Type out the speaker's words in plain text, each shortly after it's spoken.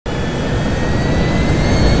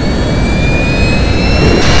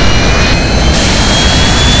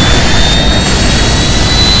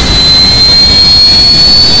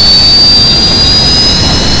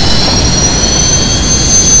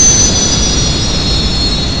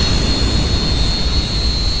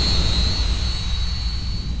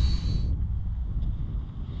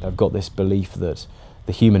I've got this belief that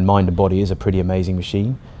the human mind and body is a pretty amazing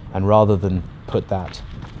machine, and rather than put that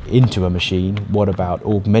into a machine, what about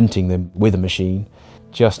augmenting them with a machine?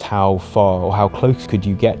 Just how far or how close could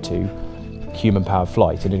you get to human-powered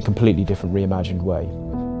flight in a completely different, reimagined way?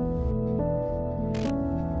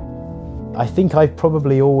 I think I've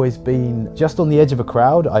probably always been just on the edge of a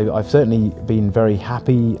crowd. I've certainly been very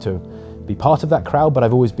happy to be part of that crowd, but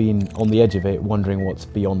I've always been on the edge of it, wondering what's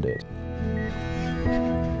beyond it.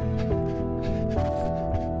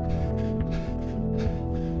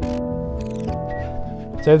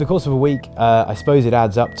 So over the course of a week, I suppose it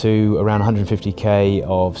adds up to around 150k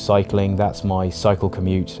of cycling. That's my cycle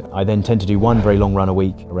commute. I then tend to do one very long run a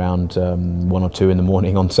week, around 1 or 2 in the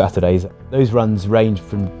morning on Saturdays. Those runs range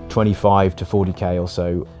from 25 to 40k or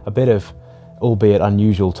so. A bit of, albeit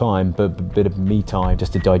unusual time, but a bit of me time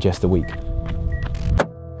just to digest the week.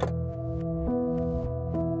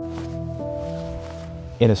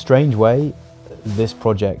 In a strange way, this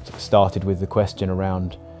project started with the question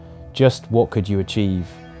around just what could you achieve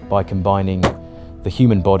by combining the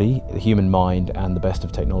human body, the human mind, and the best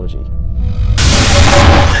of technology.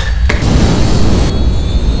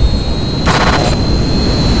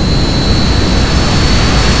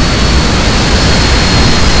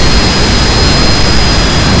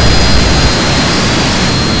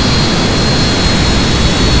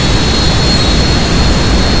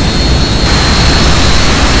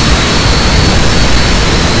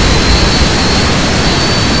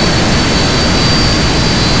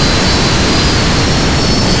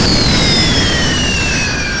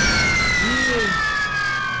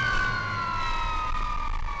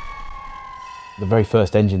 The very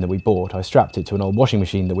first engine that we bought, I strapped it to an old washing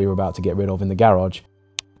machine that we were about to get rid of in the garage,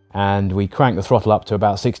 and we cranked the throttle up to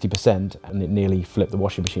about 60% and it nearly flipped the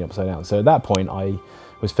washing machine upside down. So at that point I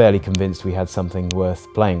was fairly convinced we had something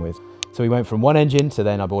worth playing with. So we went from one engine to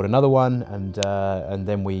then I bought another one, and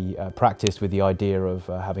then we practiced with the idea of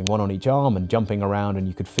having one on each arm and jumping around, and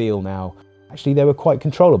you could feel now actually they were quite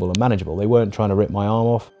controllable and manageable. They weren't trying to rip my arm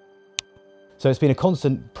off. So it's been a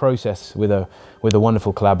constant process with a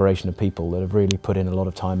wonderful collaboration of people that have really put in a lot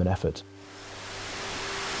of time and effort.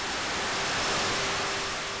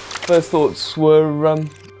 First thoughts were,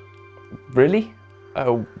 really?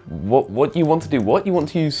 What you want to do? What you want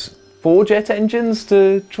to use 4 jet engines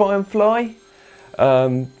to try and fly?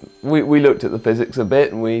 We looked at the physics a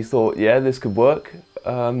bit and we thought, yeah, this could work.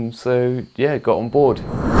 So yeah, got on board.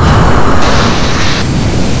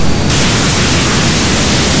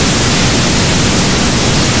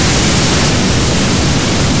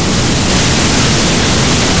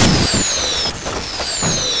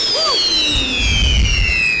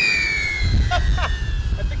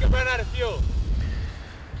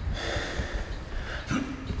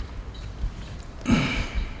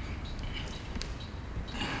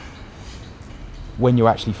 When you're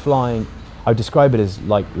actually flying, I would describe it as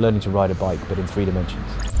like learning to ride a bike, but in 3 dimensions.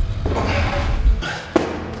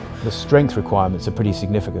 The strength requirements are pretty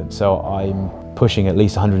significant, so I'm pushing at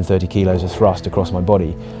least 130 kilos of thrust across my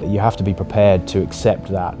body. You have to be prepared to accept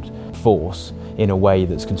that force in a way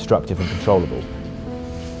that's constructive and controllable.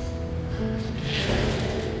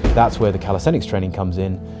 That's where the calisthenics training comes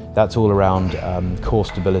in. That's all around core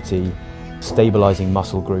stability, stabilizing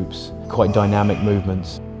muscle groups, quite dynamic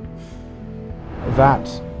movements. That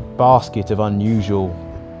basket of unusual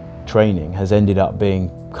training has ended up being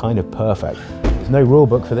kind of perfect. There's no rule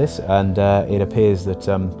book for this, and it appears that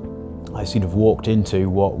I sort of walked into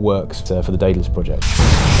what works for the Daedulus project.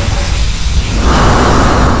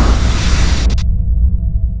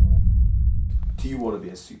 Do you want to be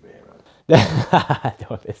a superhero? I don't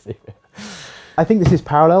want to be a superhero. I think this is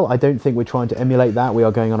parallel. I don't think we're trying to emulate that. We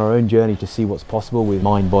are going on our own journey to see what's possible with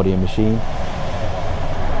mind, body and machine.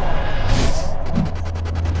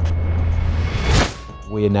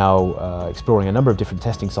 We are now exploring a number of different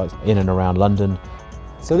testing sites in and around London.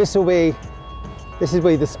 So this will be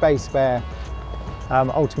the space where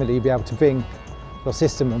ultimately you'll be able to bring your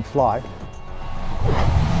system and fly.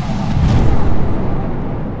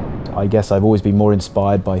 I guess I've always been more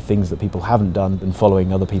inspired by things that people haven't done than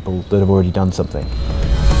following other people that have already done something.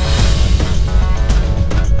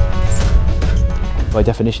 By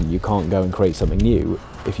definition, you can't go and create something new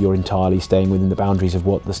if you're entirely staying within the boundaries of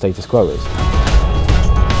what the status quo is.